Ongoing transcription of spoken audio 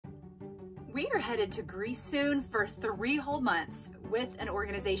We are headed to Greece soon for 3 whole months with an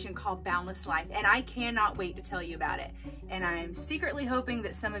organization called Boundless Life, and I cannot wait to tell you about it. And I'm secretly hoping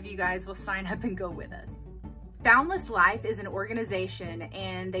that some of you guys will sign up and go with us. Boundless Life is an organization,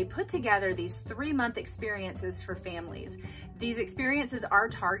 and they put together these 3-month experiences for families. These experiences are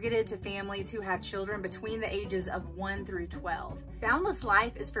targeted to families who have children between the ages of 1 through 12. Boundless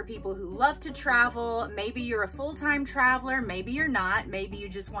Life is for people who love to travel. Maybe you're a full-time traveler, maybe you're not, maybe you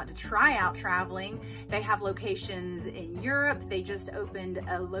just want to try out traveling. They have locations in Europe. They just opened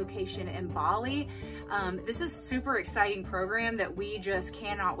a location in Bali. This is a super exciting program that we just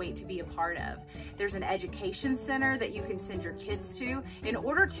cannot wait to be a part of. There's an education center that you can send your kids to. In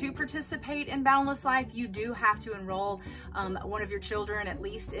order to participate in Boundless Life, you do have to enroll one of your children at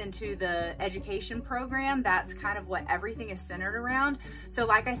least into the education program. That's kind of what everything is centered around. So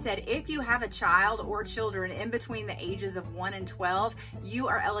like I said, if you have a child or children in between the ages of 1 and 12, you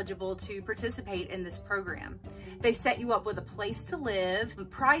are eligible to participate in this program. They set you up with a place to live.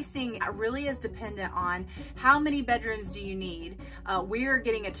 Pricing really is dependent on how many bedrooms do you need. We're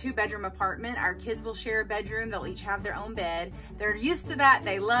getting a 2-bedroom apartment. Our kids will share a bedroom. They'll each have their own bed. They're used to that.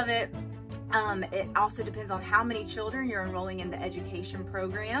 They love it. It also depends on how many children you're enrolling in the education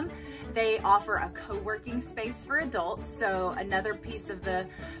program. They offer a co-working space for adults. So another piece of the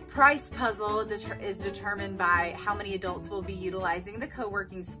price puzzle is determined by how many adults will be utilizing the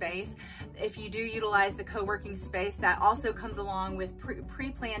co-working space. If you do utilize the co-working space, that also comes along with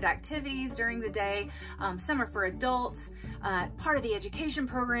pre-planned activities during the day. Some are for adults. Part of the education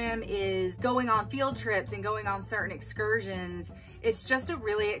program is going on field trips and going on certain excursions. It's just a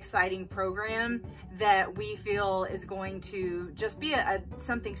really exciting program that we feel is going to just be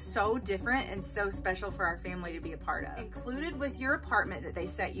something so different and so special for our family to be a part of. Included with your apartment that they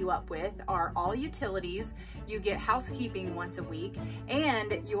set you up with are all utilities. You get housekeeping once a week,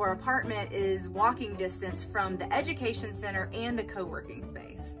 and your apartment is walking distance from the education center and the co-working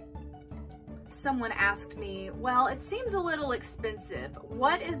space. Someone asked me, well, it seems a little expensive.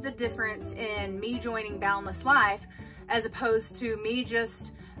 What is the difference in me joining Boundless Life as opposed to me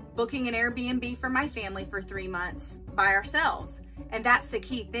just booking an Airbnb for my family for 3 months by ourselves? And that's the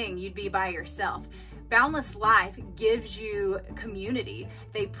key thing, you'd be by yourself. Boundless Life gives you community.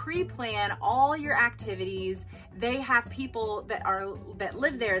 They pre-plan all your activities. They have people that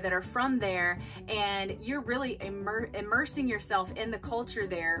live there, that are from there, and you're really immersing yourself in the culture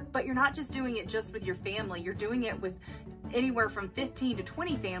there. But you're not just doing it just with your family. You're doing it with anywhere from 15 to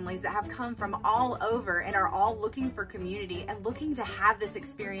 20 families that have come from all over and are all looking for community and looking to have this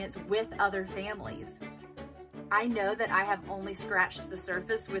experience with other families. I know that I have only scratched the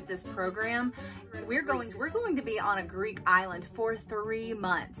surface with this program. We're going to be on a Greek island for 3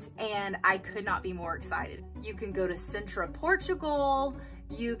 months, and I could not be more excited. You can go to Central Portugal,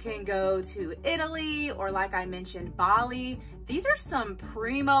 you can go to Italy, or like I mentioned, Bali. These are some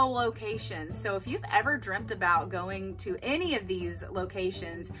primo locations. So if you've ever dreamt about going to any of these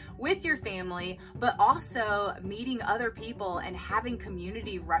locations with your family, but also meeting other people and having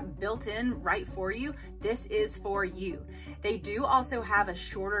community built in right for you, this is for you. They do also have a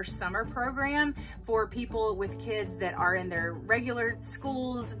shorter summer program for people with kids that are in their regular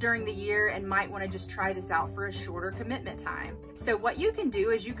schools during the year and might want to just try this out for a shorter commitment time. So what you can do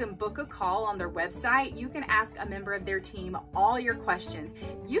is you can book a call on their website. You can ask a member of their team all your questions.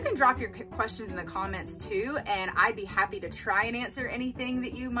 You can drop your questions in the comments too, and I'd be happy to try and answer anything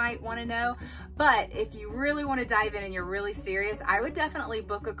that you might want to know. But if you really want to dive in and you're really serious, I would definitely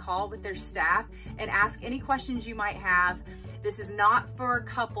book a call with their staff and ask any questions you might have. This is not for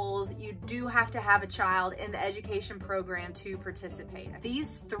couples. You do have to have a child in the education program to participate.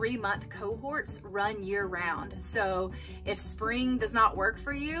 These 3-month cohorts run year-round. So if spring does not work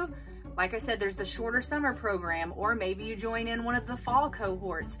for you, like I said, there's the shorter summer program, or maybe you join in one of the fall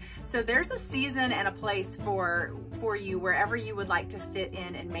cohorts. So there's a season and a place for you wherever you would like to fit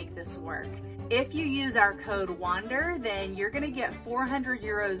in and make this work. If you use our code WANDER, then you're gonna get 400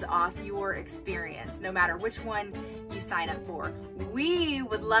 euros off your experience, no matter which one you sign up for. We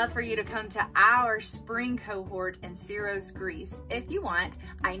would love for you to come to our spring cohort in Syros, Greece, if you want.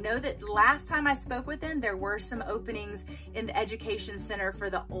 I know that last time I spoke with them, there were some openings in the education center for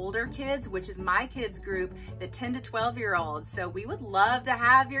the older kids, which is my kids group, the 10 to 12-year-olds. So we would love to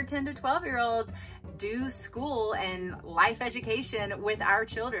have your 10 to 12-year-olds do school and life education with our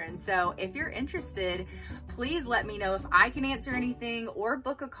children. So if you're interested, please let me know if I can answer anything or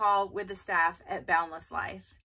book a call with the staff at Boundless Life.